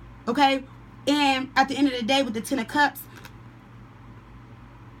 Okay? And at the end of the day, with the Ten of Cups,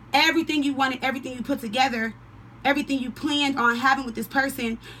 everything you wanted, everything you put together, everything you planned on having with this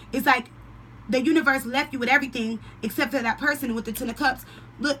person, it's like the universe left you with everything except for that person. With the Ten of Cups,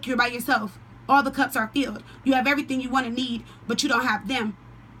 look, you're by yourself. All the cups are filled. You have everything you want to need, but you don't have them.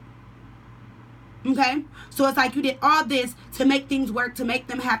 Okay? So it's like you did all this to make things work, to make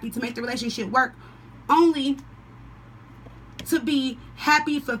them happy, to make the relationship work, only to be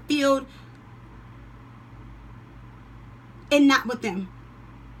happy, fulfilled, and not with them.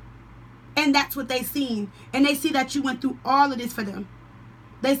 And that's what they seen. And they see that you went through all of this for them.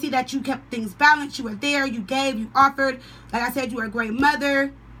 They see that you kept things balanced. You were there. You gave. You offered. Like I said, you were a great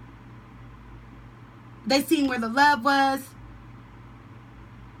mother. They seen where the love was.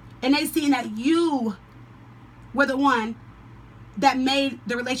 And they seen that you were the one that made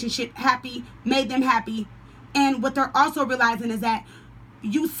the relationship happy, made them happy. And what they're also realizing is that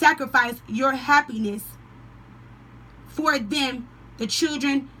you sacrificed your happiness for them, the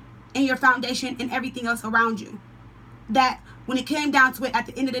children, and your foundation, and everything else around you. That when it came down to it, at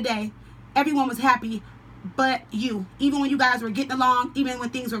the end of the day, everyone was happy but you. Even when you guys were getting along, even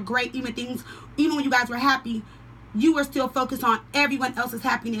when things were great, even when you guys were happy, you were still focused on everyone else's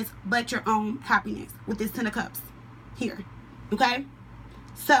happiness but your own happiness with this Ten of Cups here. Okay?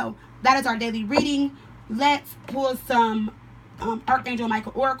 So, that is our daily reading. Let's pull some Archangel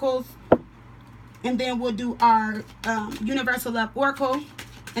Michael oracles. And then we'll do our Universal Love Oracle.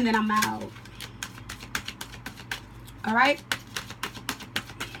 And then I'm out. Alright?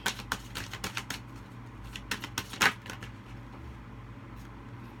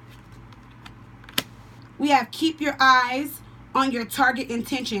 We have keep your eyes on your target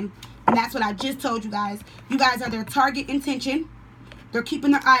intention. And that's what I just told you guys. You guys are their target intention. They're keeping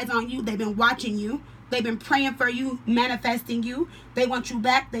their eyes on you. They've been watching you. They've been praying for you, manifesting you. They want you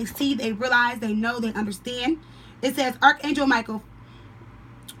back. They see, they realize, they know, they understand. It says, Archangel Michael,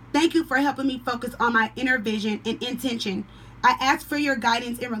 thank you for helping me focus on my inner vision and intention. I ask for your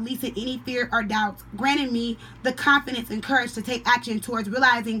guidance in releasing any fear or doubts, granting me the confidence and courage to take action towards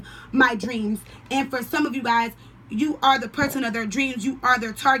realizing my dreams. And for some of you guys, you are the person of their dreams. You are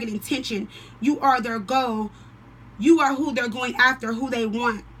their target intention. You are their goal. You are who they're going after, who they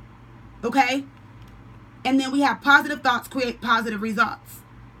want. Okay? And then we have positive thoughts create positive results.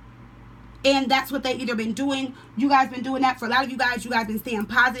 And that's what they either been doing. You guys been doing that. For a lot of you guys been staying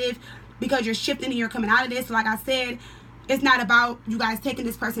positive because you're shifting and you're coming out of this. Like I said, it's not about you guys taking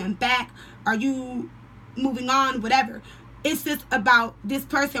this person back or you moving on, whatever. It's just about this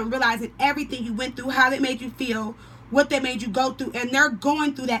person realizing everything you went through, how they made you feel, what they made you go through. And they're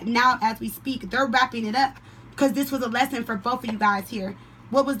going through that now as we speak. They're wrapping it up because this was a lesson for both of you guys here.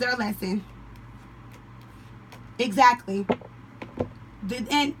 What was their lesson? Exactly.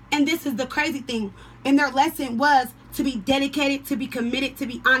 And this is the crazy thing. And their lesson was to be dedicated, to be committed, to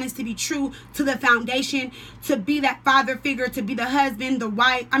be honest, to be true to the foundation, to be that father figure, to be the husband, the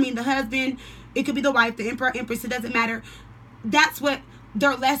wife. I mean, the husband, it could be the wife, the emperor, empress, it doesn't matter. That's what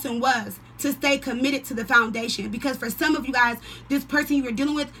their lesson was, to stay committed to the foundation. Because for some of you guys, this person you were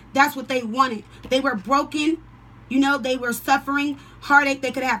dealing with, that's what they wanted. They were broken. You know, they were suffering heartache.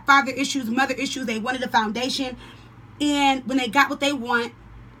 They could have father issues, mother issues. They wanted a foundation. And when they got what they want,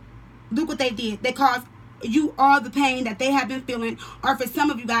 look what they did. They caused you all the pain that they have been feeling. Or for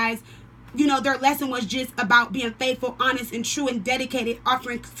some of you guys, you know, their lesson was just about being faithful, honest, and true, and dedicated,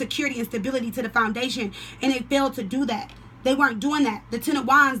 offering security and stability to the foundation. And they failed to do that. They weren't doing that. The Ten of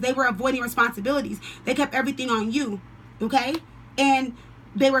Wands, they were avoiding responsibilities. They kept everything on you. Okay? And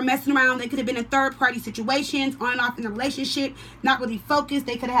they were messing around. They could have been in third-party situations, on and off in the relationship, not really focused.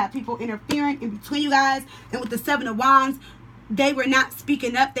 They could have had people interfering in between you guys. And with the Seven of Wands, they were not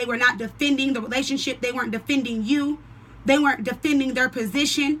speaking up. They were not defending the relationship. They weren't defending you. They weren't defending their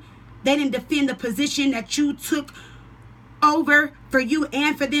position. They didn't defend the position that you took over for you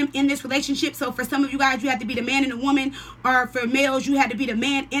and for them in this relationship. So for some of you guys, you had to be the man and the woman. Or for males, you had to be the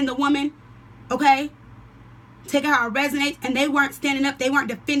man and the woman. Okay? Take it how it resonates. And they weren't standing up. They weren't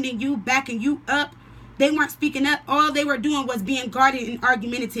defending you, backing you up. They weren't speaking up. All they were doing was being guarded and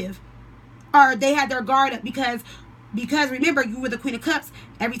argumentative. Or they had their guard up because remember, you were the Queen of Cups.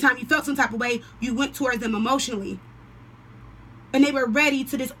 Every time you felt some type of way, you went towards them emotionally. And they were ready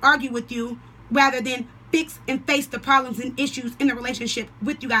to just argue with you rather than fix and face the problems and issues in the relationship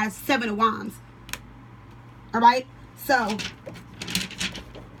with you guys. Seven of Wands. Alright? So,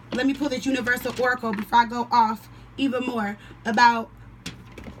 let me pull this Universal Oracle before I go off even more about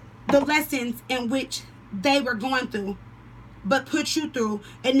the lessons in which they were going through, but put you through,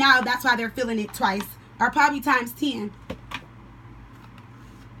 and now that's why they're feeling it twice, or probably times 10.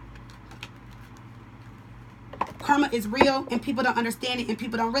 Karma is real, and people don't understand it, and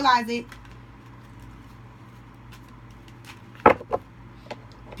people don't realize it.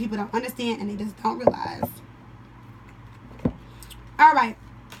 People don't understand, and they just don't realize. All right.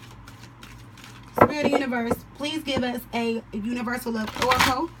 Spirit of the Universe, please give us a Universal Love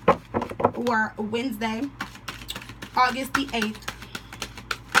Oracle for Wednesday, August the 8th.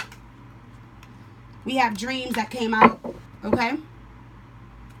 We have dreams that came out, okay?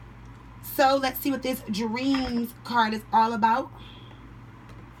 So let's see what this dreams card is all about.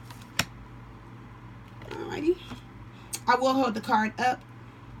 Alrighty. I will hold the card up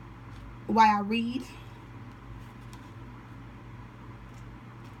while I read.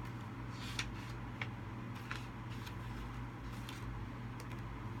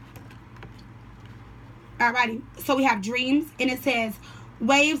 Alrighty, so we have dreams, and it says,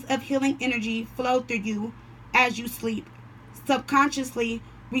 waves of healing energy flow through you as you sleep, subconsciously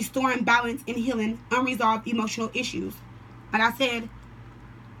restoring balance and healing unresolved emotional issues. Like I said,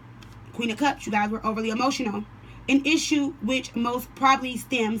 Queen of Cups, you guys were overly emotional. An issue which most probably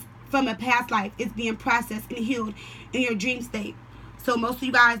stems from a past life is being processed and healed in your dream state. So most of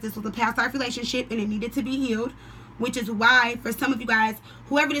you guys, this was a past life relationship and it needed to be healed. Which is why, for some of you guys,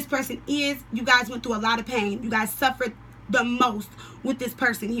 whoever this person is, you guys went through a lot of pain. You guys suffered the most with this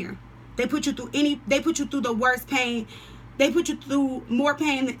person here. They put you through the worst pain. They put you through more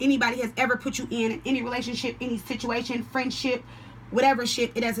pain than anybody has ever put you in any relationship, any situation, friendship, whatever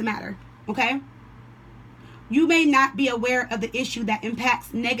shit, it doesn't matter. Okay? You may not be aware of the issue that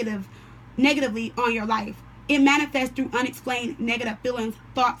impacts negatively on your life. It manifests through unexplained negative feelings,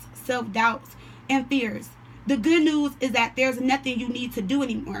 thoughts, self-doubts, and fears. The good news is that there's nothing you need to do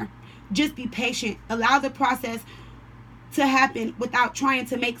anymore. Just be patient. Allow the process to happen without trying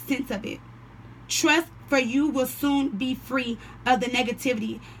to make sense of it. Trust for you will soon be free of the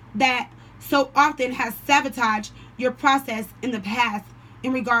negativity that so often has sabotaged your process in the past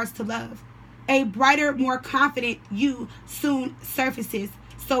in regards to love. A brighter, more confident you soon surfaces.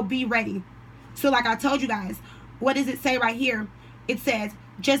 So be ready. So like I told you guys, what does it say right here? It says,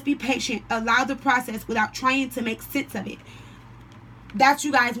 just be patient. Allow the process without trying to make sense of it. That's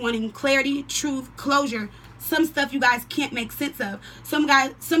you guys wanting clarity, truth, closure. Some stuff you guys can't make sense of. Some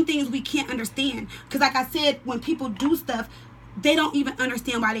things we can't understand. Because like I said, when people do stuff, they don't even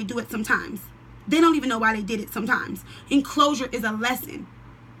understand why they do it sometimes. They don't even know why they did it sometimes. And closure is a lesson.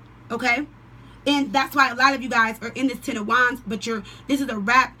 Okay? And that's why a lot of you guys are in this 10 of Wands, but this is a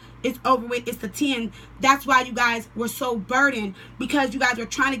wrap. It's over with. It's the 10. That's why you guys were so burdened, because you guys were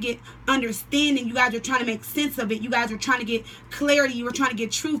trying to get understanding. You guys were trying to make sense of it. You guys were trying to get clarity. You were trying to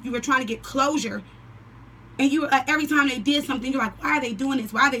get truth. You were trying to get closure. And you were every time they did something, you're like, why are they doing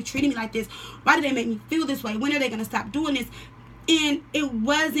this? Why are they treating me like this? Why do they make me feel this way? When are they going to stop doing this? And it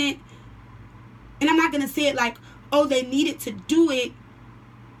wasn't, and I'm not going to say it like, oh, they needed to do it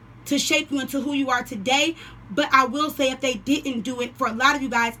to shape you into who you are today. But I will say, if they didn't do it, for a lot of you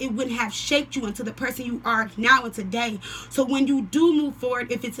guys, it wouldn't have shaped you into the person you are now and today. So when you do move forward,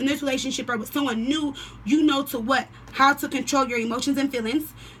 if it's in this relationship or with someone new, you know how to control your emotions and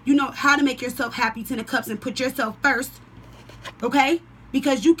feelings. You know how to make yourself happy, 10 of Cups, and put yourself first. Okay?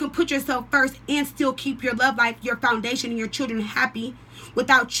 Because you can put yourself first and still keep your love life, your foundation, and your children happy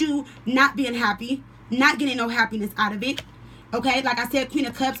without you not being happy, not getting no happiness out of it. Okay, like I said, Queen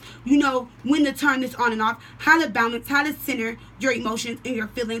of Cups, you know when to turn this on and off, how to balance, how to center your emotions and your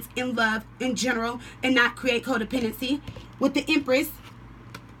feelings in love in general and not create codependency. With the Empress,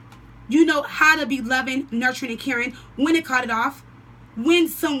 you know how to be loving, nurturing, and caring, when to cut it off, when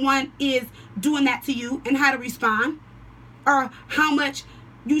someone is doing that to you and how to respond, or how much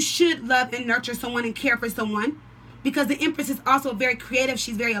you should love and nurture someone and care for someone. Because the Empress is also very creative.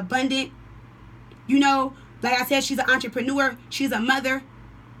 She's very abundant. You know, like I said, she's an entrepreneur. She's a mother.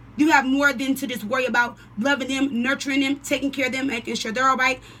 You have more than to just worry about loving them, nurturing them, taking care of them, making sure they're all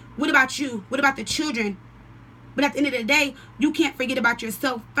right. What about you? What about the children? But at the end of the day, you can't forget about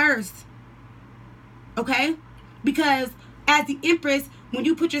yourself first. Okay? Because as the Empress, when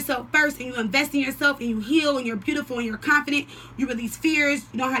you put yourself first and you invest in yourself and you heal and you're beautiful and you're confident, you release fears,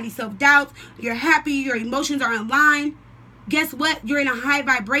 you don't have any self-doubts, you're happy, your emotions are in line. Guess what? You're in a high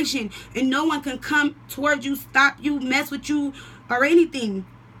vibration and no one can come towards you, stop you, mess with you, or anything.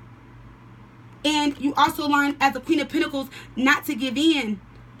 And you also learn as a Queen of Pentacles not to give in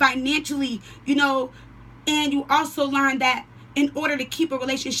financially, you know, and you also learn that in order to keep a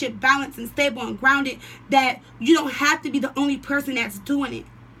relationship balanced and stable and grounded, that you don't have to be the only person that's doing it.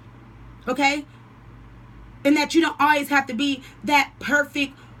 Okay? And that you don't always have to be that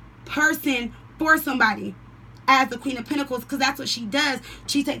perfect person for somebody as the Queen of Pentacles, because that's what she does.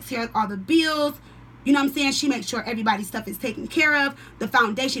 She takes care of all the bills. You know what I'm saying? She makes sure everybody's stuff is taken care of. The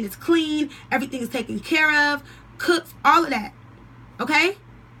foundation is clean. Everything is taken care of. Cooks, all of that. Okay?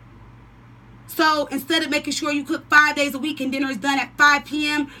 So instead of making sure you cook 5 days a week and dinner is done at 5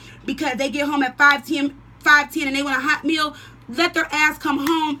 p.m. because they get home at 5:10 and they want a hot meal, let their ass come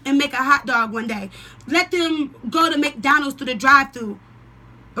home and make a hot dog one day. Let them go to McDonald's through the drive-thru.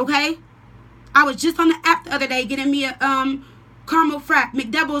 Okay? I was just on the app the other day getting me a caramel frap.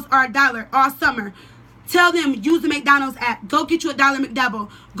 McDoubles are $1 all summer. Tell them, use the McDonald's app. Go get you a $1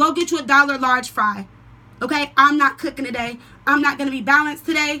 McDouble. Go get you a $1 large fry. Okay? I'm not cooking today. I'm not going to be balanced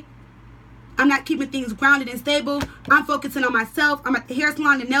today. I'm not keeping things grounded and stable. I'm focusing on myself. I'm at the hair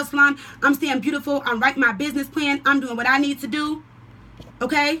salon, the nail salon. I'm staying beautiful. I'm writing my business plan. I'm doing what I need to do.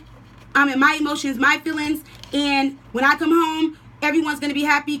 Okay? I'm in my emotions, my feelings. And when I come home, everyone's going to be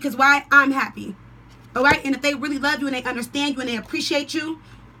happy because why? I'm happy. All right? And if they really love you and they understand you and they appreciate you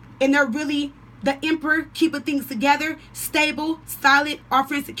and they're really the emperor, keeping things together, stable, solid,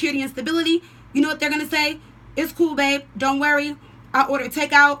 offering security and stability, you know what they're going to say? It's cool, babe. Don't worry. I'll order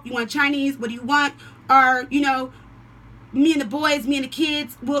takeout. You want Chinese? What do you want? Or, you know, me and the boys, me and the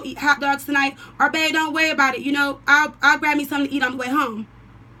kids, we'll eat hot dogs tonight. Or, babe, don't worry about it. You know, I'll grab me something to eat on the way home.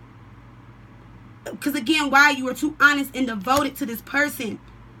 Because, again, why? You were too honest and devoted to this person.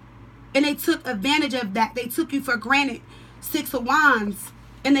 And they took advantage of that. They took you for granted. 6 of Wands.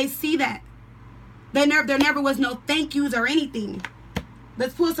 And they see that. There never was no thank yous or anything.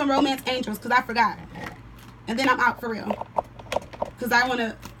 Let's pull some romance angels because I forgot. And then I'm out for real. Because I want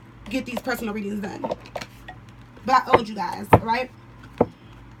to get these personal readings done. But I owed you guys, alright?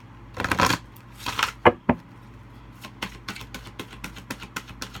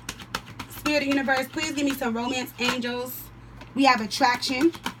 Spirit of the universe, please give me some romance angels. We have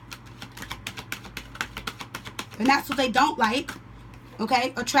attraction. And that's what they don't like.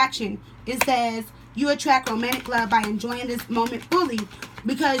 Okay? Attraction. It says, you attract romantic love by enjoying this moment fully.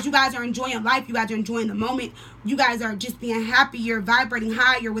 Because you guys are enjoying life. You guys are enjoying the moment. You guys are just being happy. You're vibrating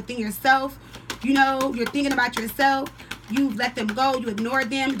high. You're within yourself. You know, you're thinking about yourself. You've let them go. You ignored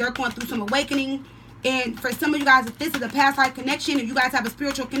them. They're going through some awakening. And for some of you guys, if this is a past life connection, if you guys have a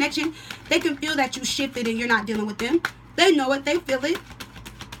spiritual connection, they can feel that you shifted and you're not dealing with them. They know it. They feel it.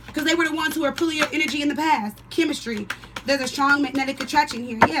 Because they were the ones who were pulling your energy in the past. Chemistry. There's a strong magnetic attraction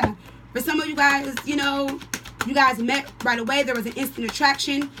here. Yeah. For some of you guys, you know, you guys met right away. There was an instant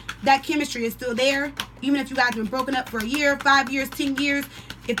attraction. That chemistry is still there. Even if you guys have been broken up for a year, 5 years, 10 years.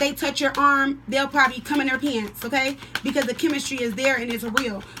 If they touch your arm, they'll probably come in their pants, okay? Because the chemistry is there and it's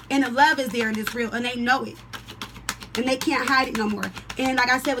real. And the love is there and it's real. And they know it. And they can't hide it no more. And like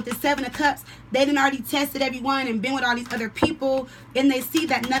I said, with the 7 of Cups, they done already tested everyone and been with all these other people. And they see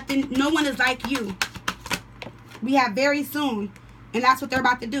that no one is like you. We have very soon. And that's what they're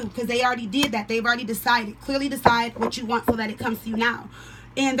about to do. Because they already did that. They've already decided. Clearly decide what you want so that it comes to you now.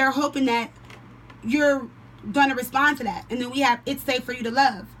 And they're hoping that you're going to respond to that. And then we have, it's safe for you to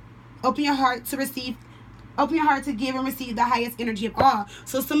love. Open your heart to receive. Open your heart to give and receive the highest energy of all.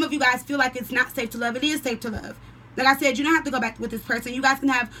 So some of you guys feel like it's not safe to love. It is safe to love. Like I said, you don't have to go back with this person. You guys can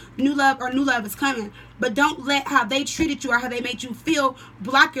have new love or new love is coming. But don't let how they treated you or how they made you feel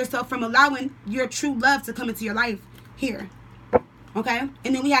block yourself from allowing your true love to come into your life here. Okay?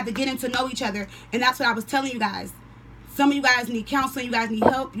 And then we have to get in to know each other. And that's what I was telling you guys. Some of you guys need counseling. You guys need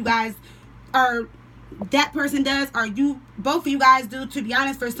help. You guys are, that person does, or you, both of you guys do, to be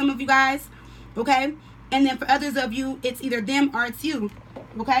honest, for some of you guys. Okay? And then for others of you, it's either them or it's you.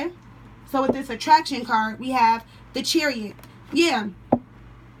 Okay? So with this attraction card, we have the Chariot. Yeah.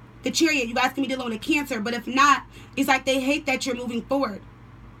 The Chariot. You guys can be dealing with a Cancer. But if not, it's like they hate that you're moving forward.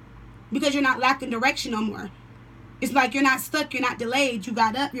 Because you're not lacking direction no more. It's like you're not stuck. You're not delayed. You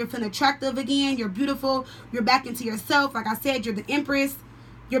got up. You're feeling attractive again. You're beautiful. You're back into yourself. Like I said, you're the Empress.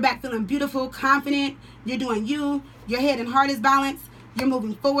 You're back feeling beautiful, confident. You're doing you. Your head and heart is balanced. You're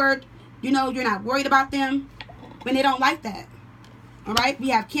moving forward. You know, you're not worried about them. When they don't like that. All right? We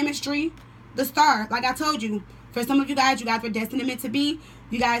have chemistry. The Star. Like I told you. For some of you guys were destined and meant to be.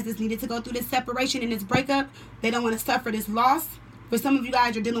 You guys just needed to go through this separation and this breakup. They don't want to suffer this loss. For some of you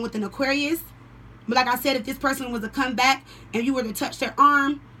guys, you're dealing with an Aquarius. But like I said, if this person was to come back and you were to touch their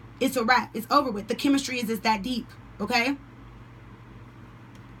arm, it's a wrap. It's over with. The chemistry is just that deep. Okay?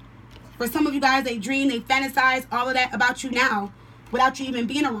 For some of you guys, they dream, they fantasize, all of that about you now without you even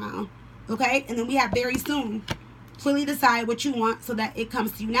being around. Okay? And then we have very soon. clearly decide what you want so that it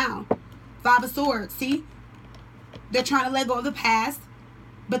comes to you now. 5 of Swords, see? They're trying to let go of the past,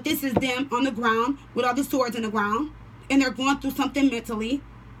 but this is them on the ground with all the swords in the ground, and they're going through something mentally.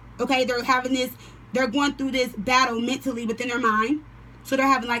 Okay, they're going through this battle mentally within their mind. So they're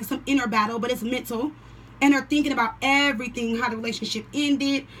having like some inner battle, but it's mental. And they're thinking about everything, how the relationship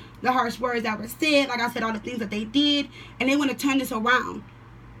ended, the harsh words that were said, like I said, all the things that they did, and they want to turn this around.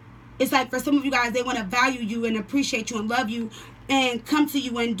 It's like for some of you guys, they want to value you and appreciate you and love you and come to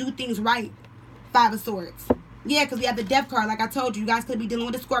you and do things right. 5 of Swords. Yeah, because we have the Death card. Like I told you, you guys could be dealing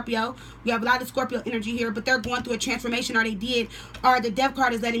with a Scorpio. We have a lot of Scorpio energy here, but they're going through a transformation, or they did. Or the Death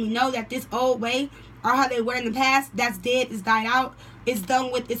card is letting me know that this old way, or how they were in the past, that's dead, it's died out, it's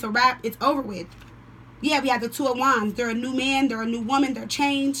done with, it's a wrap, it's over with. Yeah, we have the 2 of Wands. They're a new man, they're a new woman, they're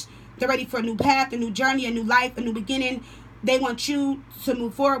changed. They're ready for a new path, a new journey, a new life, a new beginning. They want you to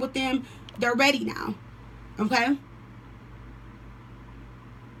move forward with them. They're ready now. Okay?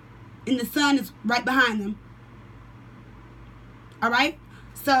 And the sun is right behind them. Alright?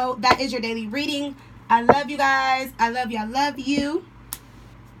 So, that is your daily reading. I love you guys. I love you. I love you.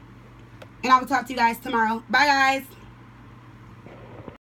 And I will talk to you guys tomorrow. Bye, guys.